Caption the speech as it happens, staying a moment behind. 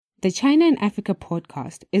The China and Africa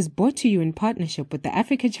podcast is brought to you in partnership with the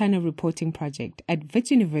Africa-China Reporting Project at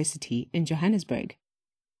Wits University in Johannesburg.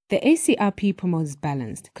 The ACRP promotes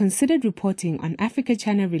balanced, considered reporting on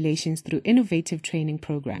Africa-China relations through innovative training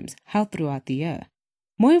programs held throughout the year.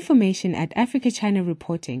 More information at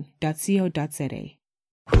africachinareporting.co.za.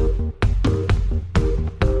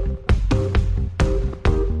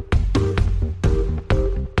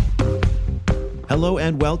 Hello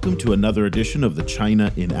and welcome to another edition of the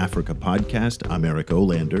China in Africa podcast. I'm Eric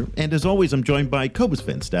Olander, and as always, I'm joined by Cobus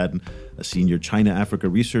Van Staden, a senior China-Africa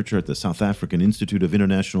researcher at the South African Institute of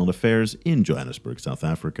International Affairs in Johannesburg, South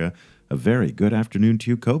Africa. A very good afternoon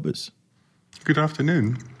to you, Cobus. Good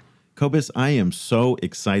afternoon. Cobus, I am so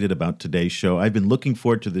excited about today's show. I've been looking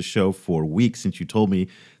forward to this show for weeks since you told me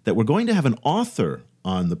that we're going to have an author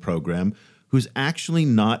on the program who's actually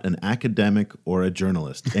not an academic or a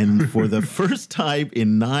journalist. And for the first time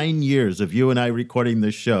in 9 years of you and I recording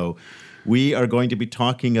this show, we are going to be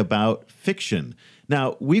talking about fiction.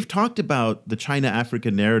 Now, we've talked about the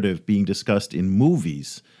China-Africa narrative being discussed in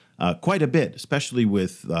movies quite a bit, especially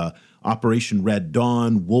with Operation Red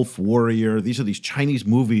Dawn, Wolf Warrior. These are these Chinese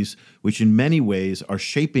movies which in many ways are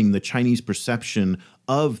shaping the Chinese perception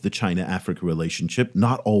of the China-Africa relationship,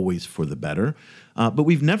 not always for the better. But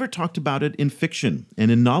we've never talked about it in fiction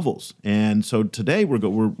and in novels. And so today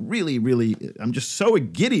we're really, I'm just so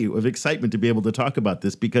giddy of excitement to be able to talk about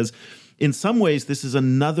this because in some ways this is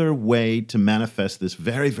another way to manifest this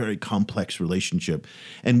very, very complex relationship.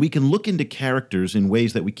 And we can look into characters in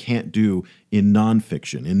ways that we can't do in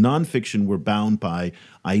nonfiction. In nonfiction, we're bound by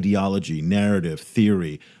ideology, narrative,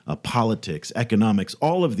 theory, politics, economics,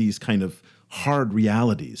 all of these kind of hard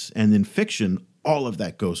realities. And in fiction, all of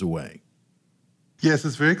that goes away. Yes,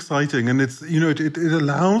 it's very exciting, and it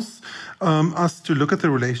allows us to look at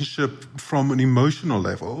the relationship from an emotional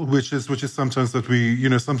level, which is sometimes that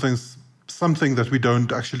something that we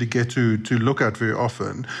don't actually get to look at very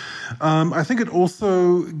often. I think it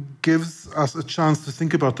also gives us a chance to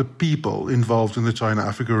think about the people involved in the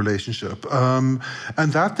China-Africa relationship. And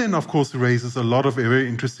that then, of course, raises a lot of very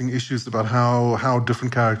interesting issues about how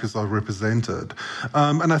different characters are represented.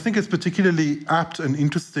 And I think it's particularly apt and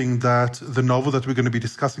interesting that the novel that we're going to be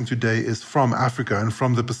discussing today is from Africa and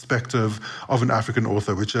from the perspective of an African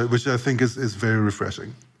author, which I think is very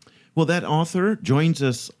refreshing. Well, that author joins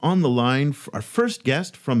us on the line. Our first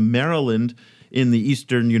guest from Maryland in the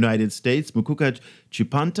eastern United States, Mukuka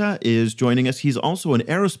Chipanta, is joining us. He's also an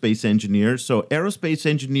aerospace engineer, so aerospace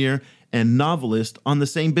engineer and novelist on the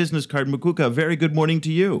same business card. Mukuka, very good morning to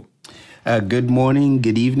you. Good morning,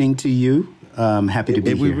 good evening to you. Happy to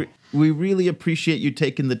be here. We really appreciate you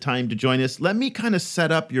taking the time to join us. Let me kind of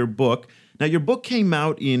set up your book. Now, your book came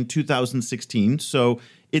out in 2016, so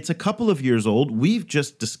it's a couple of years old. We've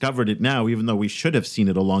just discovered it now, even though we should have seen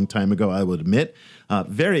it a long time ago, I would admit.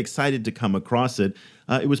 Very excited to come across it.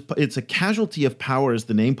 It's A Casualty of Power is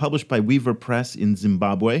the name, published by Weaver Press in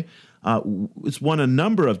Zimbabwe. It's won a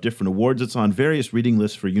number of different awards. It's on various reading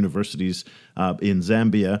lists for universities in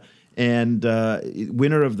Zambia, and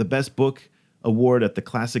winner of the Best Book Award at the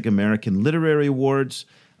Classic American Literary Awards.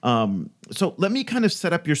 So let me kind of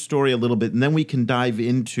set up your story a little bit, and then we can dive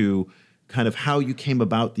into kind of how you came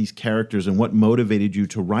about these characters and what motivated you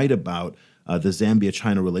to write about the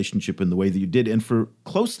Zambia-China relationship in the way that you did. And for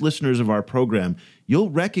close listeners of our program, you'll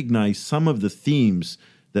recognize some of the themes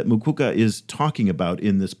that Mukuka is talking about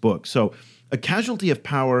in this book. So A Casualty of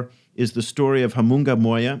Power is the story of Hamunga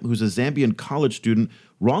Moya, who's a Zambian college student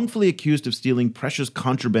wrongfully accused of stealing precious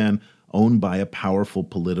contraband owned by a powerful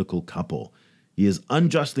political couple. He is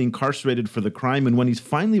unjustly incarcerated for the crime, and when he's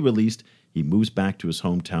finally released, he moves back to his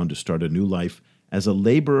hometown to start a new life as a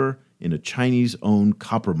laborer in a Chinese-owned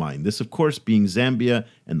copper mine. This, of course, being Zambia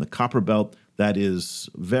and the copper belt, that is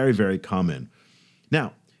very, very common.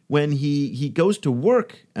 Now, when he goes to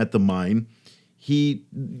work at the mine,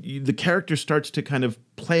 the character starts to kind of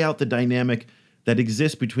play out the dynamic that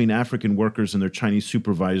exists between African workers and their Chinese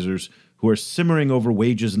supervisors who are simmering over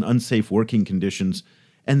wages and unsafe working conditions.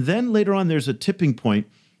 And then later on, there's a tipping point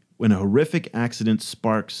when a horrific accident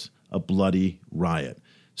sparks a bloody riot.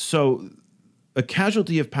 So A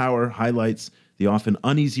Casualty of Power highlights the often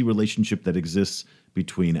uneasy relationship that exists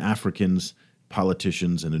between Africans,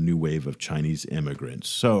 politicians, and a new wave of Chinese immigrants.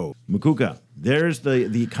 So, Mukuka, there's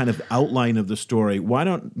the kind of outline of the story. Why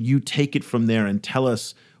don't you take it from there and tell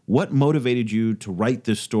us what motivated you to write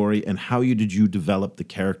this story and how did you develop the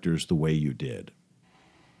characters the way you did?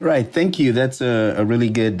 Right, thank you. That's a really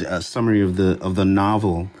good summary of the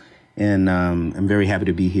novel. And I'm very happy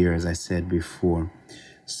to be here, as I said before.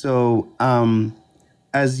 So,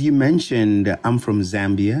 as you mentioned, I'm from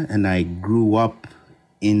Zambia, and I grew up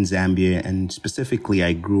in Zambia, and specifically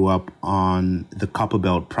I grew up on the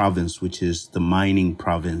Copperbelt province, which is the mining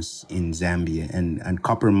province in Zambia. And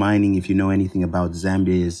copper mining, if you know anything about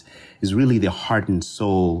Zambia, is really the heart and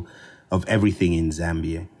soul of everything in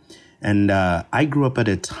Zambia. And I grew up at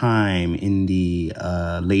a time in the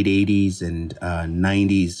late 80s and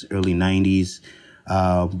 90s, early 90s,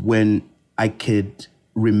 when I could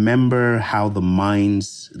remember how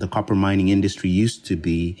the copper mining industry used to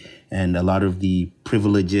be, and a lot of the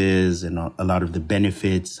privileges and a lot of the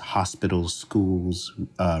benefits, hospitals, schools,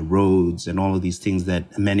 roads, and all of these things,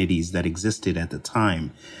 amenities that existed at the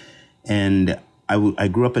time. And I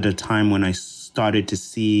grew up at a time when I started to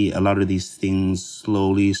see a lot of these things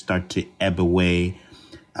slowly start to ebb away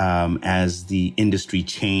as the industry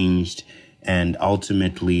changed, and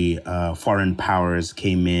ultimately foreign powers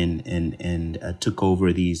came in and took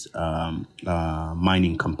over these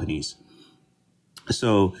mining companies.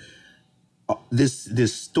 So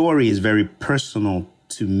this story is very personal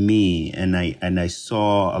to me, and I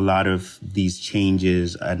saw a lot of these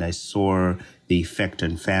changes, and I saw the effect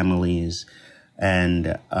on families.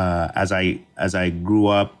 And as I grew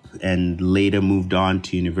up and later moved on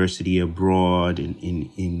to university abroad in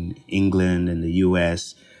England and the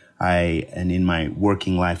U.S., and in my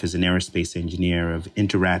working life as an aerospace engineer, I've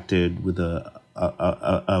interacted with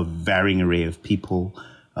a varying array of people,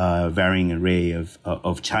 varying array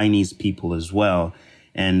of Chinese people as well.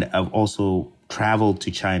 And I've also traveled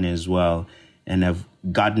to China as well, and I've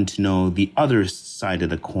gotten to know the other side of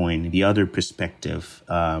the coin, the other perspective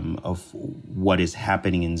of what is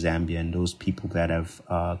happening in Zambia, and those people that have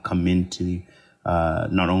come into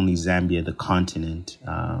not only Zambia, the continent.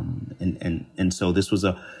 And so this was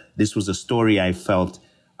a story I felt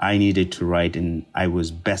I needed to write, and I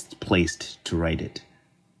was best placed to write it.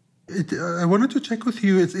 I wanted to check with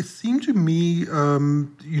you. It seemed to me,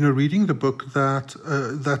 reading the book,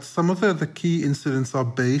 that some of the key incidents are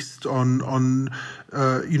based on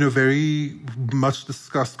very much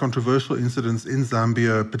discussed controversial incidents in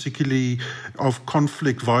Zambia, particularly of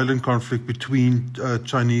violent conflict between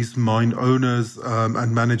Chinese mine owners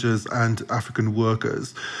and managers and African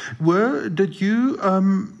workers. Did you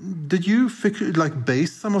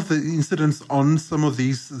base some of the incidents on some of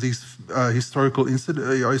these historical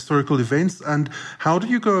events, and how do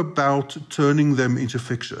you go about turning them into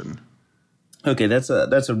fiction? Okay, that's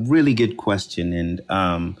a really good question,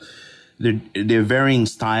 and there are varying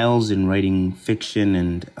styles in writing fiction,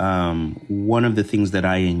 and one of the things that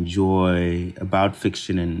I enjoy about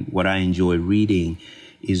fiction and what I enjoy reading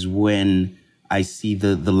is when I see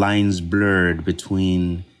the lines blurred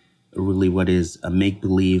between really what is a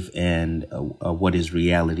make-believe and what is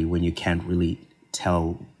reality, when you can't really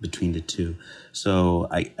tell between the two. So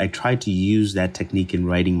I tried to use that technique in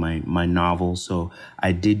writing my novel. So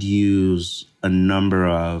I did use a number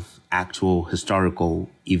of actual historical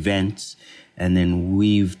events and then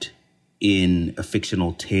weaved in a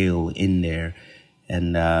fictional tale in there.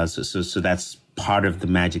 And so that's part of the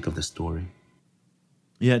magic of the story.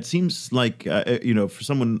 Yeah, it seems like, for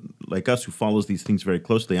someone like us who follows these things very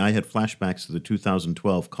closely, I had flashbacks to the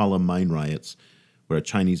 2012 Column mine riots, where a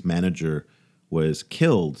Chinese manager was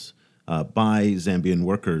killed by Zambian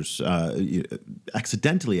workers,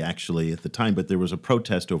 accidentally, actually, at the time, but there was a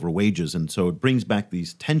protest over wages. And so it brings back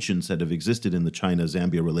these tensions that have existed in the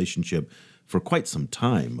China-Zambia relationship for quite some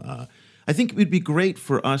time. I think it would be great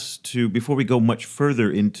for us to, before we go much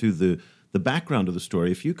further into the background of the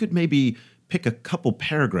story, if you could maybe pick a couple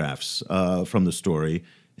paragraphs from the story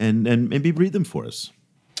and maybe read them for us.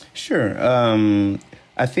 Sure.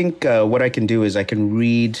 I think what I can do is I can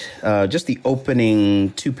read just the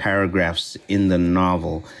opening 2 paragraphs in the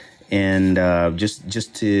novel, and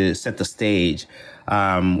just to set the stage.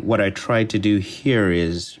 What I tried to do here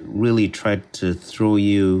is really try to throw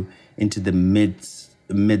you into the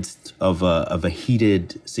midst of a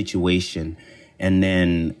heated situation, and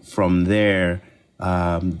then from there,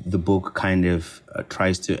 the book kind of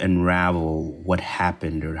tries to unravel what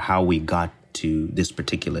happened or how we got to this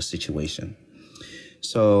particular situation.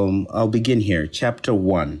 So I'll begin here. Chapter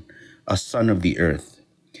 1, A Son of the Earth.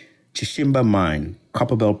 Chishimba Mine,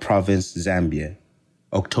 Copperbelt Province, Zambia,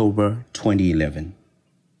 October 2011.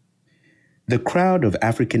 The crowd of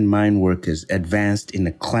African mine workers advanced in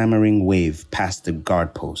a clamoring wave past the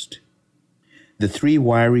guard post. The 3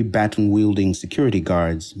 wiry baton-wielding security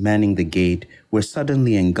guards manning the gate were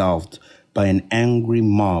suddenly engulfed by an angry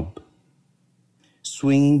mob.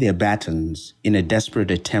 Swinging their batons in a desperate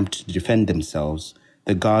attempt to defend themselves,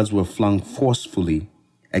 the guards were flung forcefully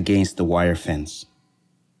against the wire fence.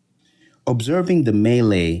 Observing the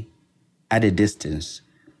melee at a distance,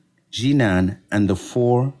 Jinan and the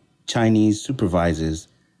 4 Chinese supervisors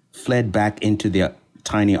fled back into their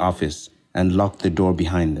tiny office and locked the door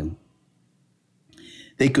behind them.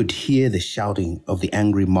 They could hear the shouting of the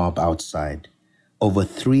angry mob outside. Over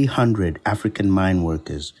 300 African mine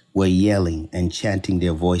workers were yelling and chanting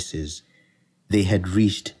their voices. They had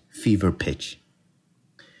reached fever pitch.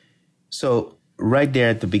 So right there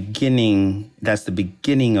at the beginning, that's the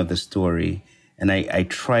beginning of the story. And I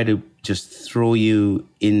try to just throw you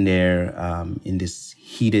in there in this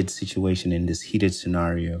heated situation, in this heated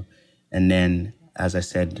scenario. And then, as I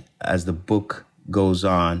said, as the book goes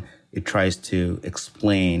on, it tries to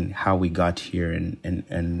explain how we got here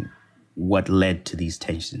and what led to these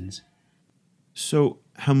tensions. So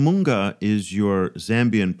Hamunga is your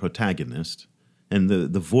Zambian protagonist, and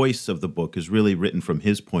the voice of the book is really written from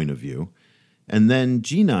his point of view. And then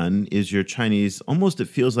Jinan is your Chinese, almost it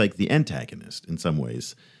feels like the antagonist in some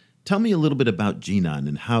ways. Tell me a little bit about Jinan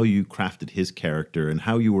and how you crafted his character and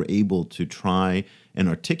how you were able to try and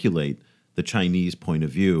articulate the Chinese point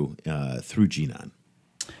of view through Jinan.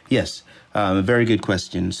 Yes, a very good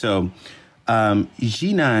question. So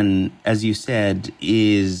Jinan, as you said,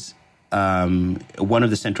 is one of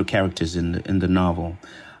the central characters in the novel.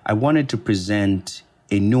 I wanted to present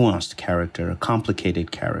a nuanced character, a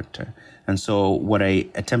complicated character. And so what I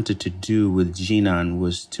attempted to do with Jinan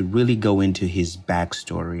was to really go into his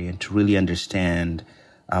backstory and to really understand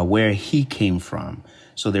where he came from.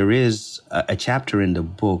 So there is a chapter in the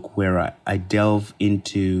book where I delve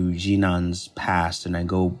into Jinan's past and I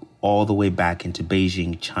go all the way back into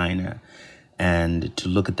Beijing, China, and to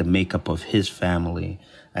look at the makeup of his family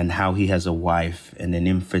and how he has a wife and an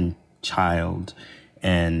infant child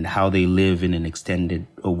and how they live in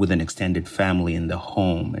with an extended family in the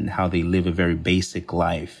home and how they live a very basic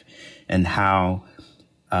life and how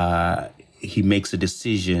he makes a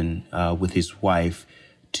decision with his wife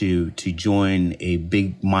to join a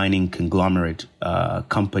big mining conglomerate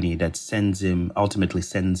company that ultimately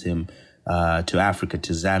sends him to Africa,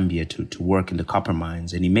 to Zambia, to work in the copper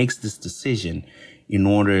mines. And he makes this decision in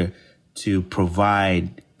order to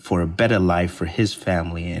provide for a better life for his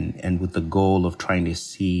family and with the goal of trying to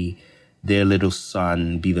see their little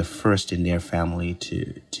son be the first in their family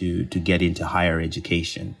to get into higher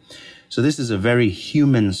education. So this is a very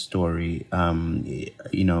human story.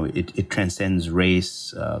 It transcends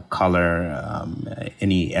race, color,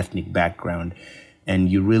 any ethnic background. And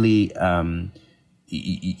you really, what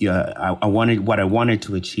I wanted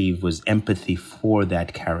to achieve was empathy for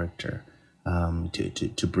that character,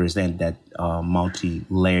 to present that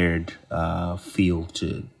multi-layered feel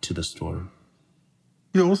to the story.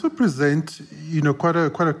 You also present, quite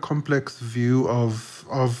a complex view of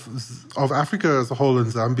Africa as a whole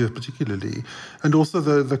and Zambia particularly, and also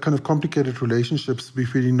the kind of complicated relationships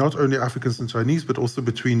between not only Africans and Chinese, but also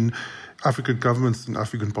between African governments and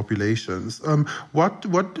African populations. What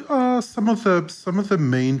are some of the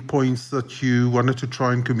main points that you wanted to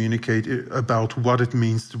try and communicate about what it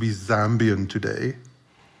means to be Zambian today?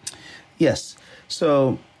 Yes.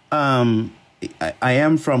 So I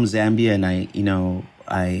am from Zambia, and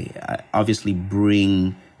I obviously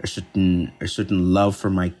bring a certain love for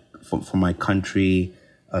my country,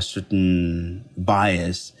 a certain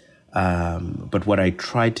bias. But what I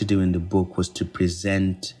tried to do in the book was to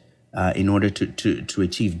present, in order to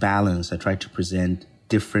achieve balance, I tried to present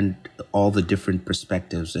all the different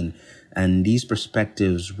perspectives. And these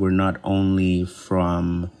perspectives were not only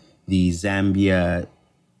from the Zambia,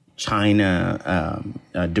 China,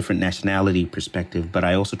 different nationality perspective, but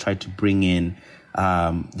I also tried to bring in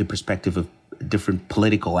the perspective of different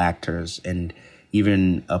political actors and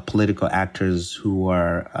even political actors who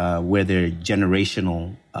are where there are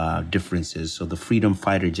generational differences. So the freedom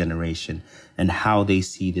fighter generation and how they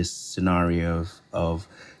see this scenario of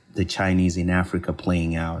the Chinese in Africa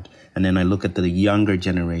playing out. And then I look at the younger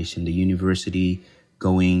generation, the university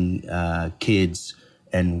going kids,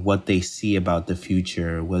 and what they see about the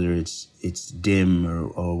future, whether it's dim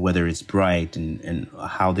or whether it's bright, and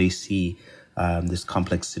how they see this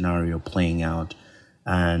complex scenario playing out,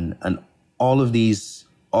 and all of these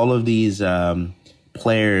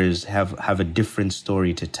players have a different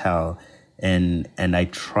story to tell, and I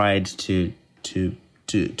tried to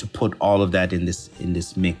put all of that in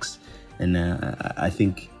this mix, and I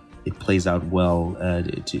think it plays out well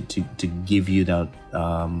to give you that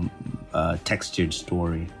textured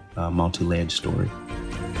story, multi-layered story.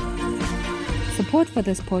 Support for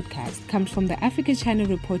this podcast comes from the Africa-China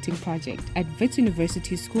Reporting Project at Wits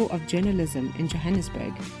University School of Journalism in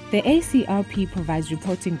Johannesburg. The ACRP provides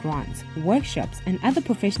reporting grants, workshops, and other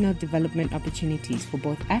professional development opportunities for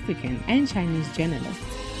both African and Chinese journalists.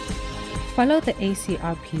 Follow the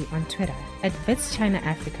ACRP on Twitter at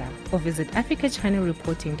 @VetsChinaAfrica or visit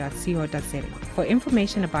africachinareporting.co.za for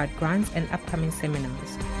information about grants and upcoming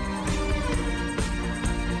seminars.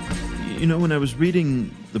 You know, when I was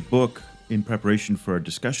reading the book in preparation for our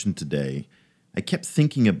discussion today, I kept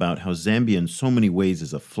thinking about how Zambia in so many ways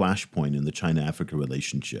is a flashpoint in the China-Africa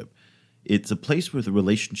relationship. It's a place where the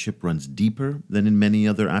relationship runs deeper than in many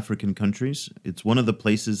other African countries. It's one of the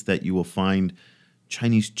places that you will find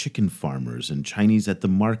Chinese chicken farmers and Chinese at the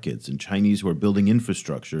markets and Chinese who are building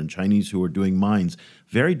infrastructure and Chinese who are doing mines.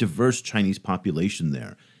 Very diverse Chinese population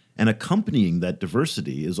there. And accompanying that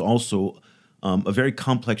diversity is also a very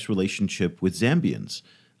complex relationship with Zambians,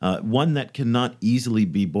 one that cannot easily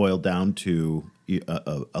be boiled down to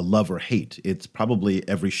a love or hate. It's probably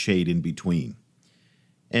every shade in between.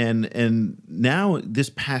 And now this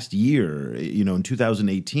past year, you know, in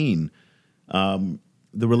 2018, the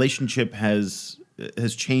relationship has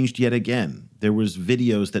changed yet again. There was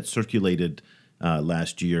videos that circulated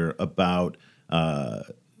last year about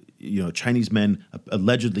Chinese men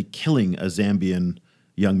allegedly killing a Zambian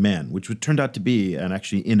young man, which turned out to be an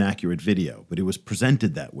actually inaccurate video, but it was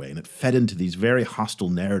presented that way, and it fed into these very hostile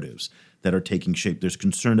narratives that are taking shape. There's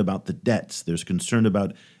concern about the debts. There's concern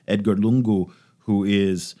about Edgar Lungu, who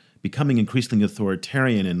is becoming increasingly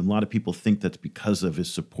authoritarian, and a lot of people think that's because of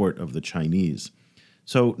his support of the Chinese.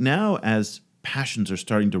 So now, as passions are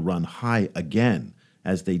starting to run high again,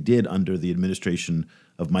 as they did under the administration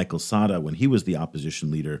of Michael Sata when he was the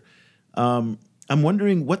opposition leader, I'm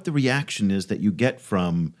wondering what the reaction is that you get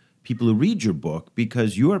from people who read your book,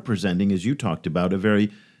 because you are presenting, as you talked about, a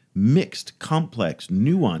very mixed, complex,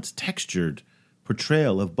 nuanced, textured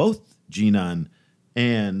portrayal of both Jinan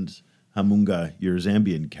and Hamunga, your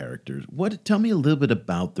Zambian characters. Tell me a little bit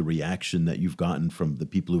about the reaction that you've gotten from the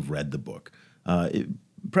people who've read the book.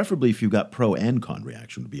 Preferably if you've got pro and con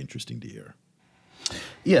reaction, would be interesting to hear.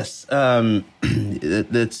 Yes,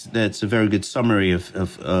 that's a very good summary of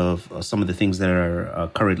some of the things that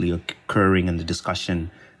are currently occurring in the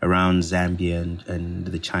discussion around Zambia and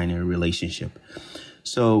the China relationship.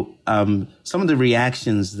 So some of the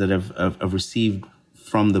reactions that I've received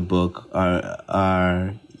from the book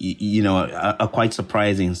are quite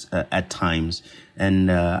surprising at times,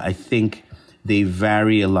 and I think they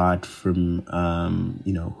vary a lot from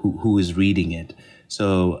who is reading it.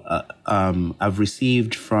 So I've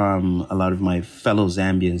received from a lot of my fellow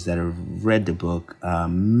Zambians that have read the book.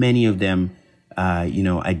 Many of them,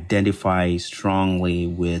 identify strongly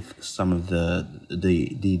with some of the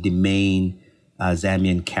main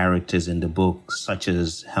Zambian characters in the book, such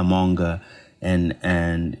as Hamonga, and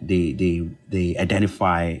they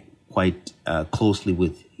identify quite closely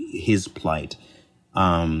with his plight.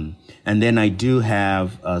 And then I do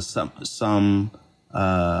have some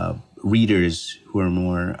readers who are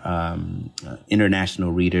more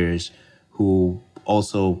international readers who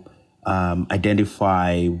also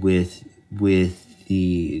identify with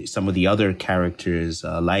some of the other characters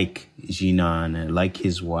like Jinan and like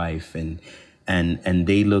his wife, and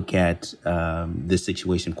they look at this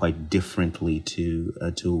situation quite differently to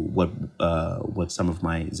what some of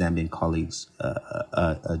my Zambian colleagues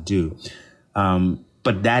do.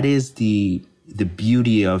 But that is the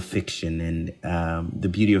beauty of fiction, and the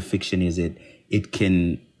beauty of fiction is it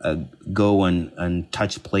can go and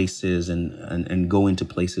touch places and go into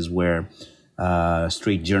places where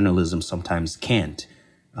straight journalism sometimes can't.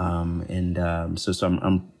 So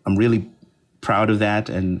I'm really proud of that,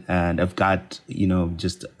 and I've got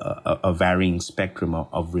just a varying spectrum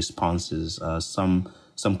of responses. Some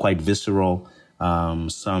quite visceral,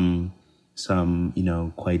 some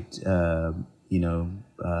quite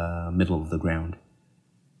middle of the ground.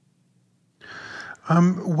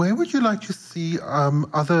 Where would you like to see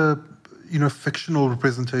other, fictional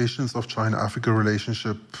representations of China-Africa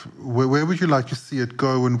relationship? Where would you like to see it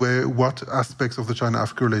go, and what aspects of the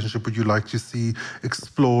China-Africa relationship would you like to see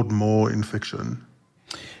explored more in fiction?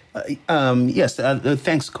 Yes,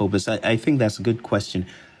 thanks, Cobus. I think that's a good question.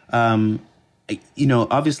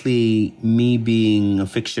 Obviously, me being a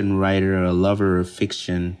fiction writer, a lover of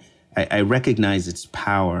fiction, I recognize its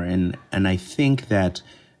power, and I think that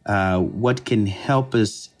what can help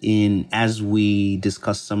us as we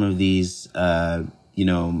discuss some of these, I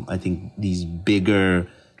think these bigger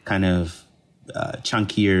kind of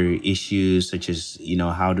chunkier issues, such as,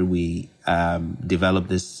 how do we develop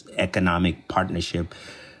this economic partnership?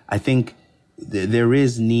 I think there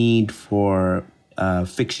is need for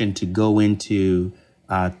fiction to go into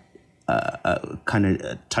kind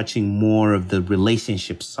of touching more of the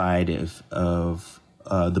relationship side of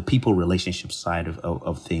the people relationship side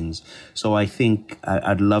of things. So I think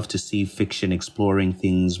I'd love to see fiction exploring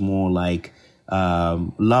things more like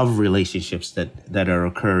love relationships that are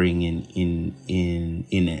occurring in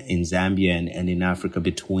Zambia and in Africa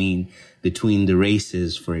between the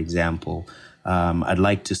races, for example. I'd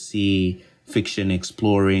like to see fiction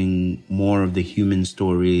exploring more of the human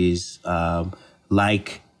stories,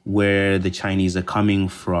 like where the Chinese are coming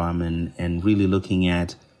from, and really looking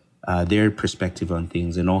at their perspective on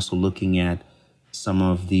things, and also looking at some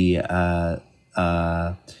of the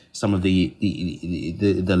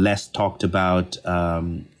less talked about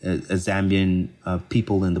Zambian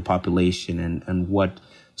people in the population, and what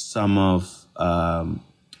some of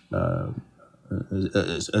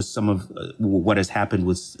what has happened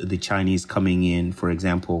with the Chinese coming in, for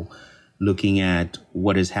example, looking at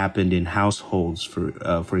what has happened in households,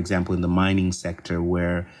 for example, in the mining sector,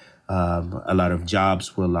 where a lot of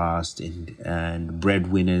jobs were lost, and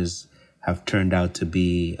breadwinners have turned out to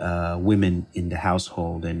be women in the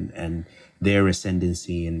household, and their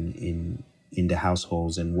ascendancy in the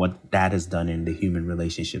households, and what that has done in the human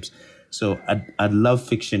relationships. So I'd love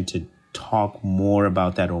fiction to talk more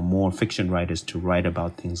about that, or more fiction writers to write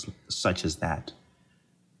about things such as that.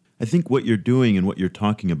 I think what you're doing and what you're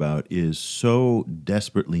talking about is so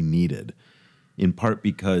desperately needed, in part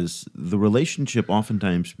because the relationship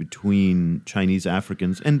oftentimes between Chinese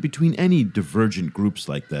Africans and between any divergent groups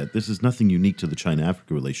like that, this is nothing unique to the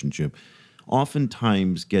China-Africa relationship,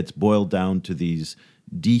 oftentimes gets boiled down to these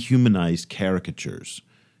dehumanized caricatures.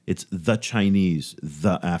 It's the Chinese,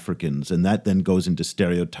 the Africans, and that then goes into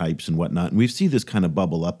stereotypes and whatnot. And we see this kind of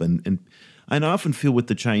bubble up. And I often feel with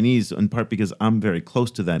the Chinese, in part because I'm very close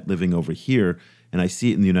to that living over here, and I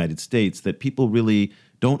see it in the United States, that people really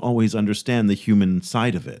don't always understand the human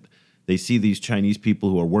side of it. They see these Chinese people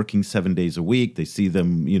who are working 7 days a week. They see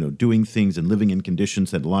them, doing things and living in conditions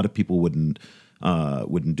that a lot of people wouldn't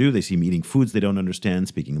do. They see them eating foods they don't understand,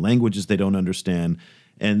 speaking languages they don't understand.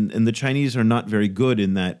 And the Chinese are not very good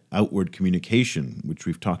in that outward communication, which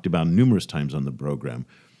we've talked about numerous times on the program.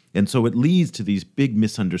 And so it leads to these big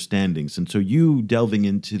misunderstandings. And so you delving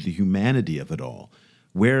into the humanity of it all,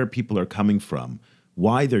 where people are coming from,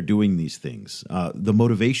 why they're doing these things, the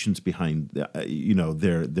motivations behind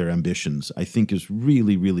their ambitions, I think is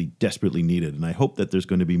really, really desperately needed. And I hope that there's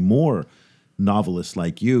going to be more novelists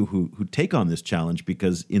like you who take on this challenge,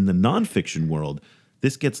 because in the nonfiction world,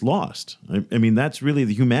 this gets lost. I mean, that's really,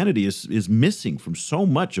 the humanity is missing from so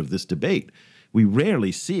much of this debate. We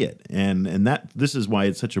rarely see it, and this is why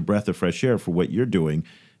it's such a breath of fresh air for what you're doing.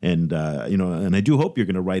 And and I do hope you're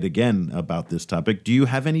going to write again about this topic. Do you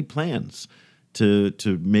have any plans to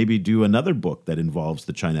maybe do another book that involves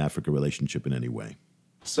the China-Africa relationship in any way?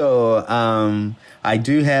 So I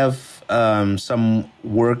do have some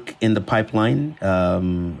work in the pipeline.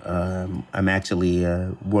 I'm actually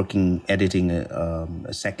editing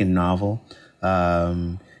a second novel.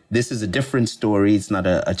 This is a different story. It's not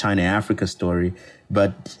a China-Africa story,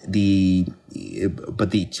 but the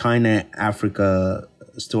China-Africa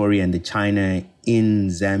story and the China in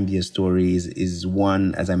Zambia story is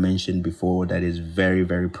one, as I mentioned before, that is very,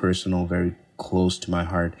 very personal, very close to my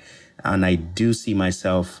heart. And I do see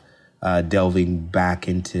myself delving back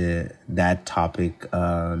into that topic,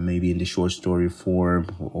 maybe in the short story form,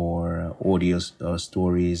 or audio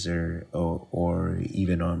stories, or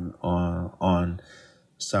even on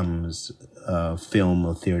some film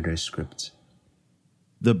or theater scripts.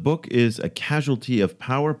 The book is A Casualty of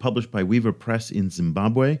Power, published by Weaver Press in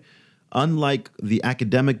Zimbabwe. Unlike the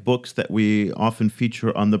academic books that we often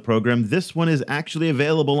feature on the program, this one is actually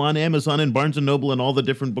available on Amazon and Barnes & Noble and all the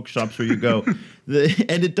different bookshops where you go.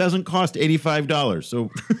 And it doesn't cost $85,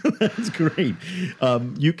 so that's great.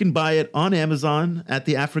 You can buy it on Amazon, at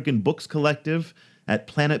the African Books Collective, at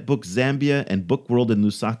Planet Books Zambia, and Book World in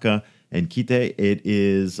Lusaka and Kite. It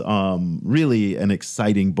is really an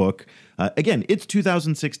exciting book. Again, it's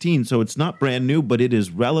 2016, so it's not brand new, but it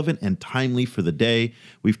is relevant and timely for the day.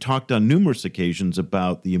 We've talked on numerous occasions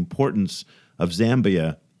about the importance of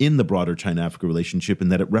Zambia in the broader China-Africa relationship,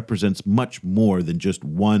 and that it represents much more than just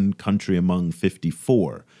one country among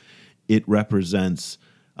 54. It represents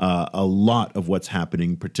a lot of what's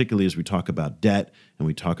happening, particularly as we talk about debt and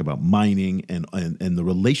we talk about mining, and the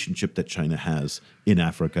relationship that China has in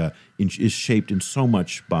Africa is shaped in so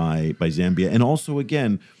much by Zambia. And also,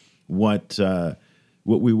 again, what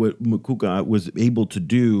Mukuka was able to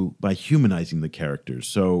do by humanizing the characters.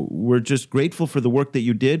 So we're just grateful for the work that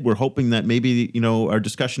you did. We're hoping that maybe, our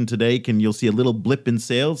discussion today you'll see a little blip in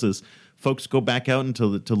sales as folks go back out and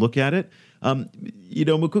to look at it.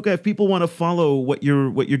 Mukuka, if people want to follow what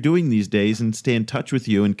you're doing these days and stay in touch with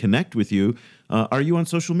you and connect with you, are you on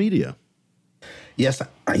social media? Yes,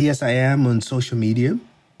 I am on social media.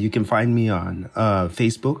 You can find me on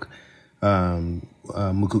Facebook,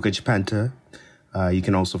 Mukuka Chipanta. You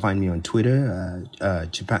can also find me on Twitter,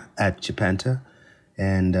 at Chipanta.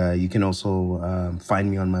 And you can also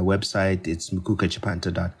find me on my website. It's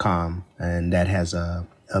mukukachipanta.com. And that has a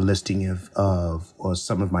listing of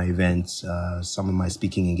some of my events, some of my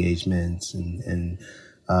speaking engagements, and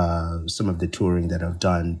some of the touring that I've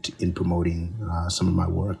done in promoting some of my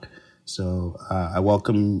work. So I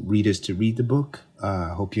welcome readers to read the book. I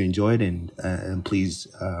hope you enjoy it, and please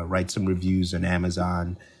write some reviews on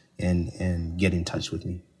Amazon and get in touch with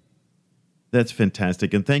me. That's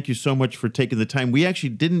fantastic. And thank you so much for taking the time. We actually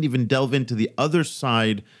didn't even delve into the other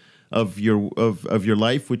side of your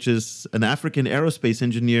life, which is an African aerospace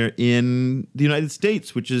engineer in the United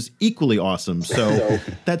States, which is equally awesome. So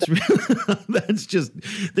that's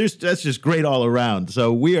just great all around.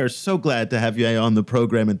 So we are so glad to have you on the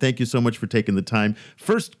program, and thank you so much for taking the time.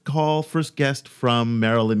 First guest from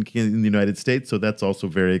Maryland in the United States. So that's also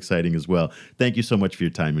very exciting as well. Thank you so much for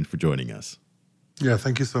your time and for joining us. Yeah,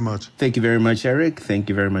 thank you so much. Thank you very much, Eric. Thank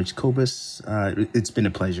you very much, Cobus. It's been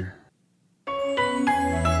a pleasure.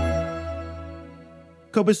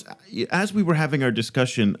 Cobus, as we were having our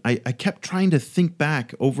discussion, I kept trying to think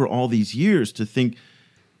back over all these years to think,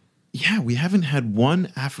 we haven't had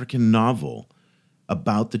one African novel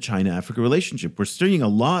about the China-Africa relationship. We're seeing a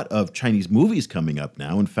lot of Chinese movies coming up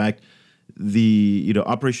now. In fact, the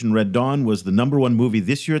Operation Red Dawn was the #1 movie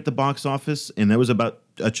this year at the box office, and that was about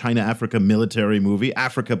a China-Africa military movie.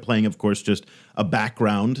 Africa playing, of course, just a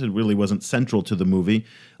background. It really wasn't central to the movie.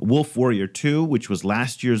 Wolf Warrior 2, which was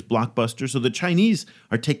last year's blockbuster. So the Chinese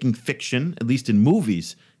are taking fiction, at least in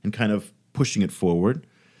movies, and kind of pushing it forward.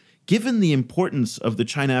 Given the importance of the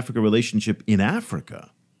China-Africa relationship in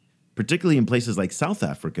Africa, particularly in places like South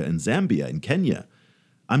Africa and Zambia and Kenya,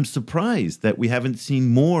 I'm surprised that we haven't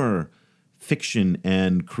seen more fiction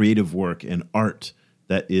and creative work and art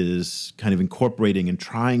that is kind of incorporating and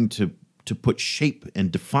trying to put shape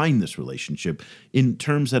and define this relationship in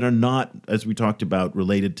terms that are not, as we talked about,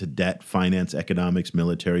 related to debt, finance, economics,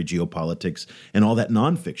 military, geopolitics, and all that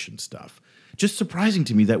nonfiction stuff. Just surprising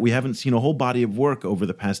to me that we haven't seen a whole body of work over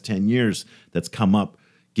the past 10 years that's come up,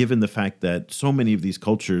 given the fact that so many of these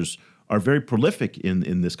cultures are very prolific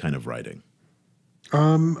in this kind of writing.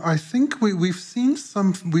 I think we've seen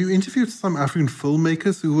we interviewed some African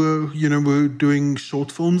filmmakers who were doing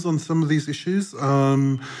short films on some of these issues.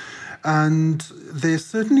 And there's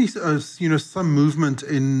certainly, some movement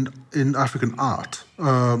in African art,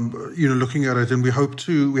 looking at it, and we hope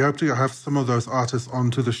to have some of those artists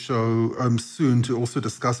onto the show soon to also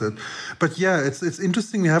discuss it. But yeah, it's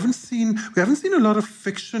interesting. We haven't seen a lot of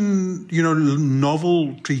fiction,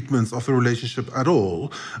 novel treatments of the relationship at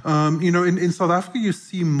all. In South Africa, you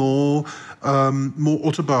see more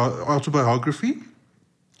autobiography.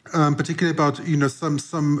 Particularly about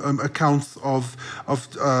some accounts of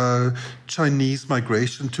Chinese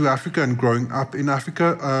migration to Africa and growing up in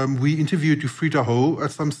Africa. We interviewed Frida Ho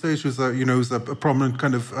at some stage, who's a prominent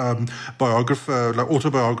kind of biographer, like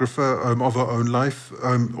autobiographer of her own life,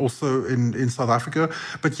 also in South Africa.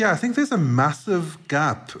 But yeah, I think there's a massive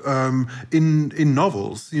gap in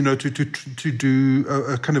novels, to do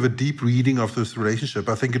a kind of a deep reading of this relationship.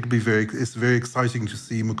 I think it's very exciting to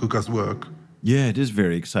see Mukuka's work. Yeah, it is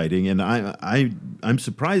very exciting, and I'm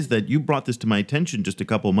surprised that you brought this to my attention just a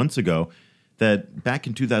couple of months ago, that back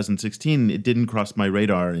in 2016, it didn't cross my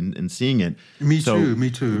radar in seeing it. Me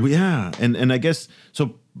too. Yeah, and I guess,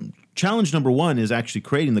 so challenge number 1 is actually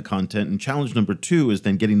creating the content, and challenge number 2 is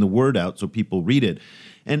then getting the word out so people read it.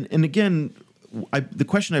 And again, the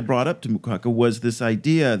question I brought up to Mukuka was this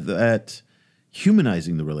idea that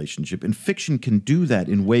humanizing the relationship, and fiction can do that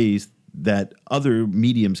in ways that other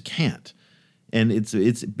mediums can't. And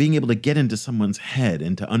it's being able to get into someone's head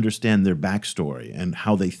and to understand their backstory and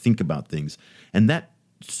how they think about things. And that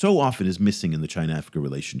so often is missing in the China-Africa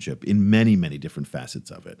relationship in many, many different facets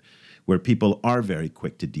of it, where people are very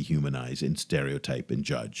quick to dehumanize and stereotype and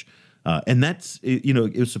judge. And that's,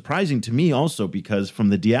 it was surprising to me also because from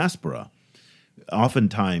the diaspora,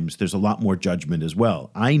 oftentimes there's a lot more judgment as well.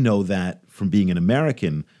 I know that from being an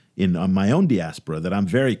American in my own diaspora, that I'm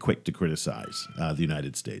very quick to criticize the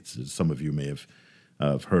United States, as some of you may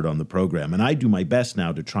have heard on the program. And I do my best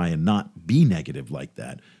now to try and not be negative like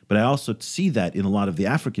that. But I also see that in a lot of the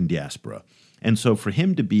African diaspora. And so for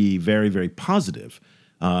him to be very, very positive,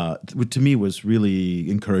 to me was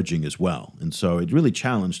really encouraging as well. And so it really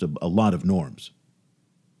challenged a lot of norms.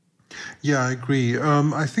 Yeah, I agree.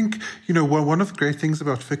 I think, one of the great things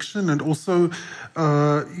about fiction and also,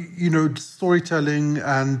 storytelling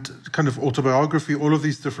and kind of autobiography, all of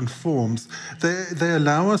these different forms, they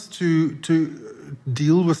allow us to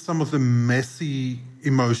deal with some of the messy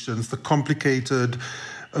emotions, the complicated,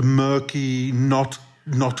 murky, not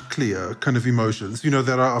clear kind of emotions,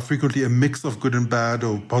 that are frequently a mix of good and bad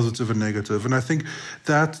or positive and negative. And I think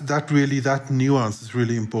that nuance is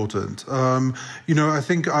really important. I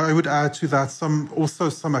think I would add to that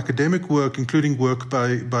some academic work, including work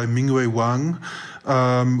by Mingwei Wang,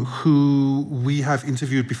 who we have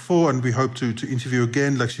interviewed before and we hope to interview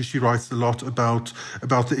again. Like she writes a lot about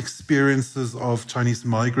the experiences of Chinese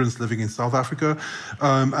migrants living in South Africa,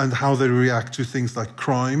 and how they react to things like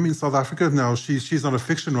crime in South Africa. Now she's not a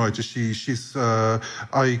fiction writer. She's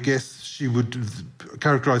I guess she would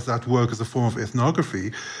characterize that work as a form of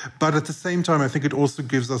ethnography. But at the same time, I think it also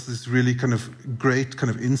gives us this really kind of great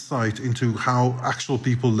kind of insight into how actual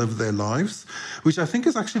people live their lives, which I think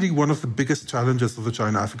is actually one of the biggest challenges of the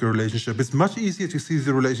China-Africa relationship. It's much easier to see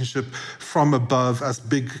the relationship from above as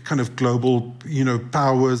big kind of global,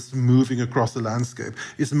 powers moving across the landscape.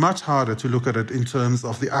 It's much harder to look at it in terms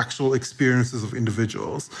of the actual experiences of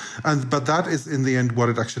individuals. But that is in the end what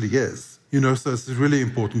it actually is. So it's really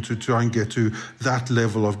important to try and get to that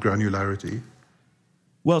level of granularity.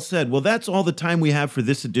 Well said. Well, that's all the time we have for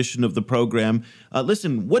this edition of the program.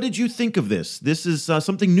 Listen, what did you think of this? This is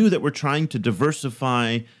something new that we're trying to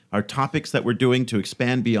diversify our topics that we're doing to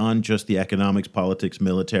expand beyond just the economics, politics,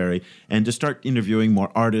 military, and to start interviewing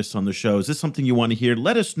more artists on the show. Is this something you want to hear?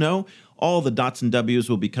 Let us know. All the dots and W's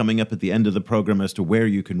will be coming up at the end of the program as to where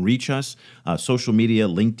you can reach us. Social media,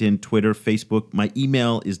 LinkedIn, Twitter, Facebook. My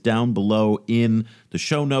email is down below in the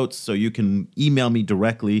show notes, so you can email me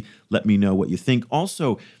directly. Let me know what you think.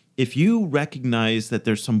 Also, if you recognize that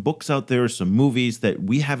there's some books out there, some movies that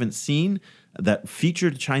we haven't seen that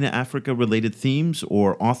featured China-Africa related themes,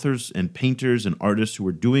 or authors and painters and artists who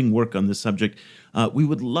are doing work on this subject, we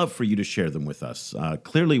would love for you to share them with us.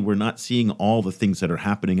 Clearly, we're not seeing all the things that are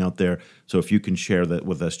happening out there. So if you can share that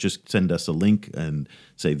with us, just send us a link and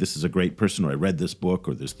say, this is a great person, or I read this book,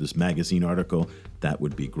 or this magazine article. That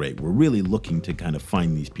would be great. We're really looking to kind of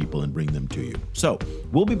find these people and bring them to you. So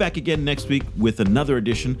we'll be back again next week with another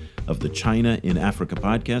edition of the China in Africa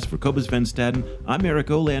podcast. For Cobus Van Staden, I'm Eric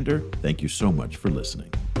Olander. Thank you so much for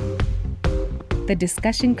listening. The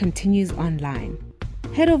discussion continues online.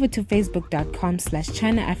 Head over to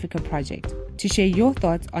facebook.com/China-Africa Project to share your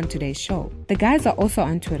thoughts on today's show. The guys are also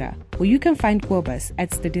on Twitter, where you can find Cobus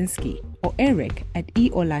at Stadinsky or Eric at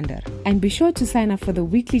E.Olander. And be sure to sign up for the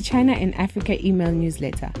weekly China in Africa email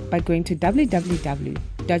newsletter by going to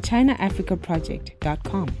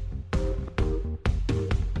www.chinaafricaproject.com.